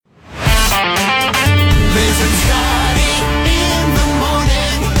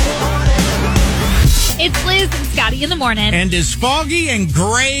Scotty in the morning. And as foggy and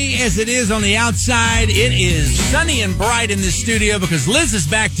gray as it is on the outside, it is sunny and bright in the studio because Liz is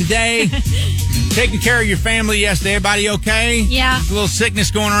back today. Taking care of your family yesterday. Everybody okay? Yeah. A little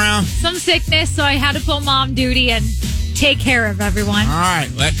sickness going around? Some sickness, so I had to pull mom duty and take care of everyone. All right.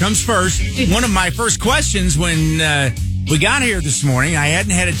 Well, that comes first. One of my first questions when we got here this morning, I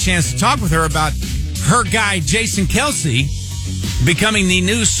hadn't had a chance to talk with her about her guy, Jason Kelce, becoming the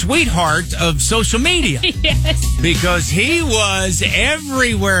new sweetheart of social media. Yes. Because he was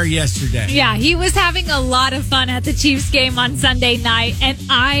everywhere yesterday. Yeah, he was having a lot of fun at the Chiefs game on Sunday night, and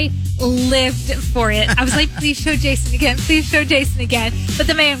I lived for it. I was like, please show Jason again. Please show Jason again. But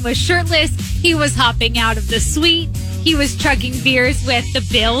the man was shirtless. He was hopping out of the suite. He was chugging beers with the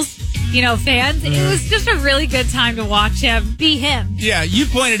Bills, fans. It was just a really good time to watch him be him. Yeah, you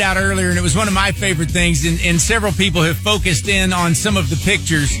pointed out earlier, and it was one of my favorite things, and several people have focused in on some of the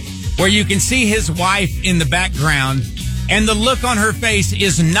pictures where you can see his wife in the background, and the look on her face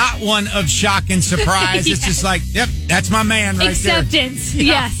is not one of shock and surprise. Yes. It's just like, yep, that's my man right Acceptance. there.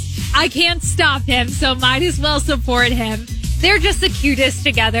 Yes. I can't stop him, so might as well support him. They're just the cutest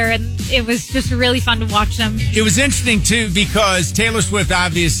together, and it was just really fun to watch them. It was interesting, too, because Taylor Swift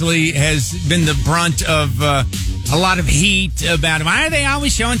obviously has been the brunt of a lot of heat about him. Why are they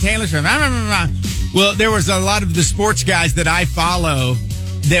always showing Taylor Swift? Well, there was a lot of the sports guys that I follow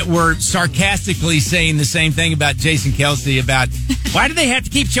that were sarcastically saying the same thing about Jason Kelce, about why do they have to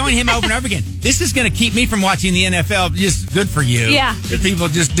keep showing him over and over again? This is going to keep me from watching the NFL. Just good for you. Yeah. The people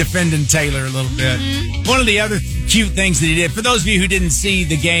just defending Taylor a little bit. Mm-hmm. One of the other cute things that he did, for those of you who didn't see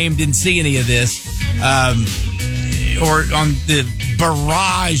the game, didn't see any of this, or on the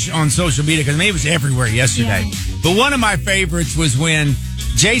barrage on social media, because it was everywhere yesterday. Yeah. But one of my favorites was when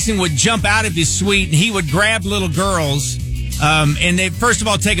Jason would jump out of his suite and he would grab little girls. And they first of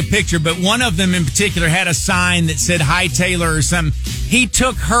all take a picture, but one of them in particular had a sign that said "Hi Taylor" or something. He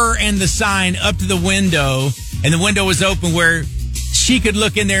took her and the sign up to the window, and the window was open where she could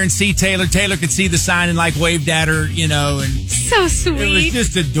look in there and see Taylor. Taylor could see the sign and waved at her, and so sweet. It was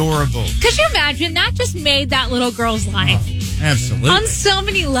just adorable. Could you imagine? That just made that little girl's life. Oh, absolutely. On so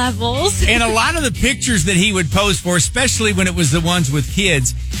many levels. And a lot of the pictures that he would pose for, especially when it was the ones with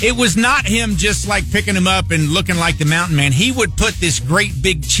kids, it was not him just picking them up and looking like the mountain man. He would put this great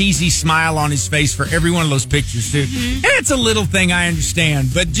big cheesy smile on his face for every one of those pictures too. Mm-hmm. And it's a little thing, I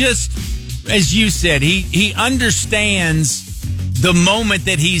understand, but just as you said, he understands the moment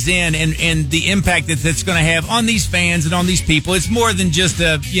that he's in and the impact that's going to have on these fans and on these people. It's more than just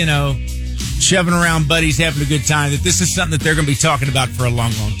shoving around buddies having a good time, that this is something that they're going to be talking about for a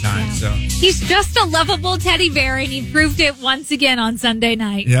long, long time. Yeah. So he's just a lovable teddy bear, and he proved it once again on Sunday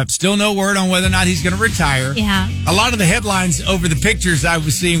night. Yep. Still no word on whether or not he's going to retire. Yeah. A lot of the headlines over the pictures I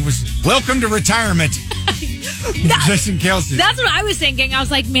was seeing was "Welcome to retirement." Jason Kelce. That's what I was thinking. I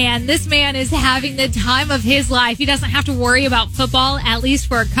was like, man, this man is having the time of his life. He doesn't have to worry about football, at least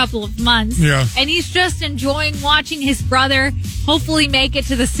for a couple of months. Yeah. And he's just enjoying watching his brother hopefully make it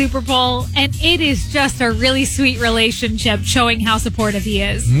to the Super Bowl. And it is just a really sweet relationship, showing how supportive he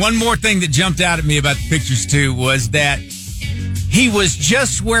is. One more thing that jumped out at me about the pictures, too, was that he was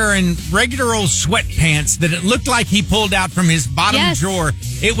just wearing regular old sweatpants that it looked like he pulled out from his bottom drawer.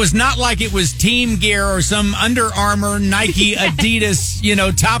 It was not like it was team gear or some Under Armour, Nike, Adidas,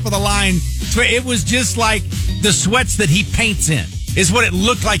 top of the line. It was just like the sweats that he paints in is what it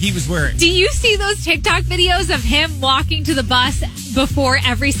looked like he was wearing. Do you see those TikTok videos of him walking to the bus before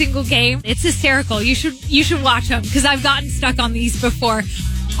every single game? It's hysterical. You should watch them, because I've gotten stuck on these before.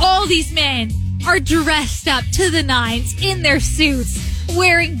 All these men are dressed up to the nines in their suits,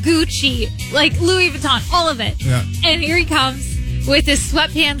 wearing Gucci, Louis Vuitton, all of it. Yeah. And here he comes with his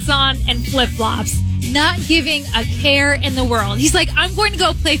sweatpants on and flip-flops, not giving a care in the world. He's like, I'm going to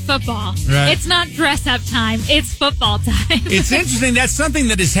go play football. Right. It's not dress-up time. It's football time. It's interesting. That's something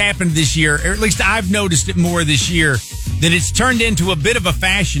that has happened this year, or at least I've noticed it more this year, that it's turned into a bit of a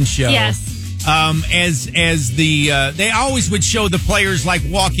fashion show. Yes. They always would show the players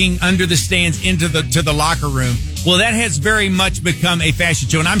walking under the stands into the locker room. Well, that has very much become a fashion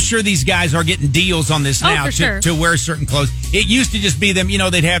show, and I'm sure these guys are getting deals on this now to wear certain clothes. It used to just be them,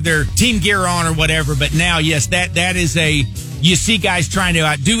 they'd have their team gear on or whatever, but now, yes, that is you see guys trying to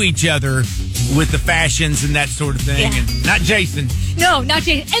outdo each other with the fashions and that sort of thing. Yeah. And not Jason. No, not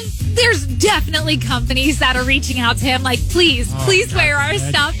Jason. And there's definitely companies that are reaching out to him please wear our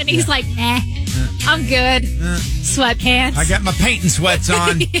stuff. And he's like, I'm good. Sweatpants. I got my painting sweats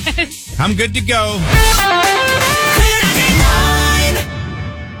on. Yes. I'm good to go.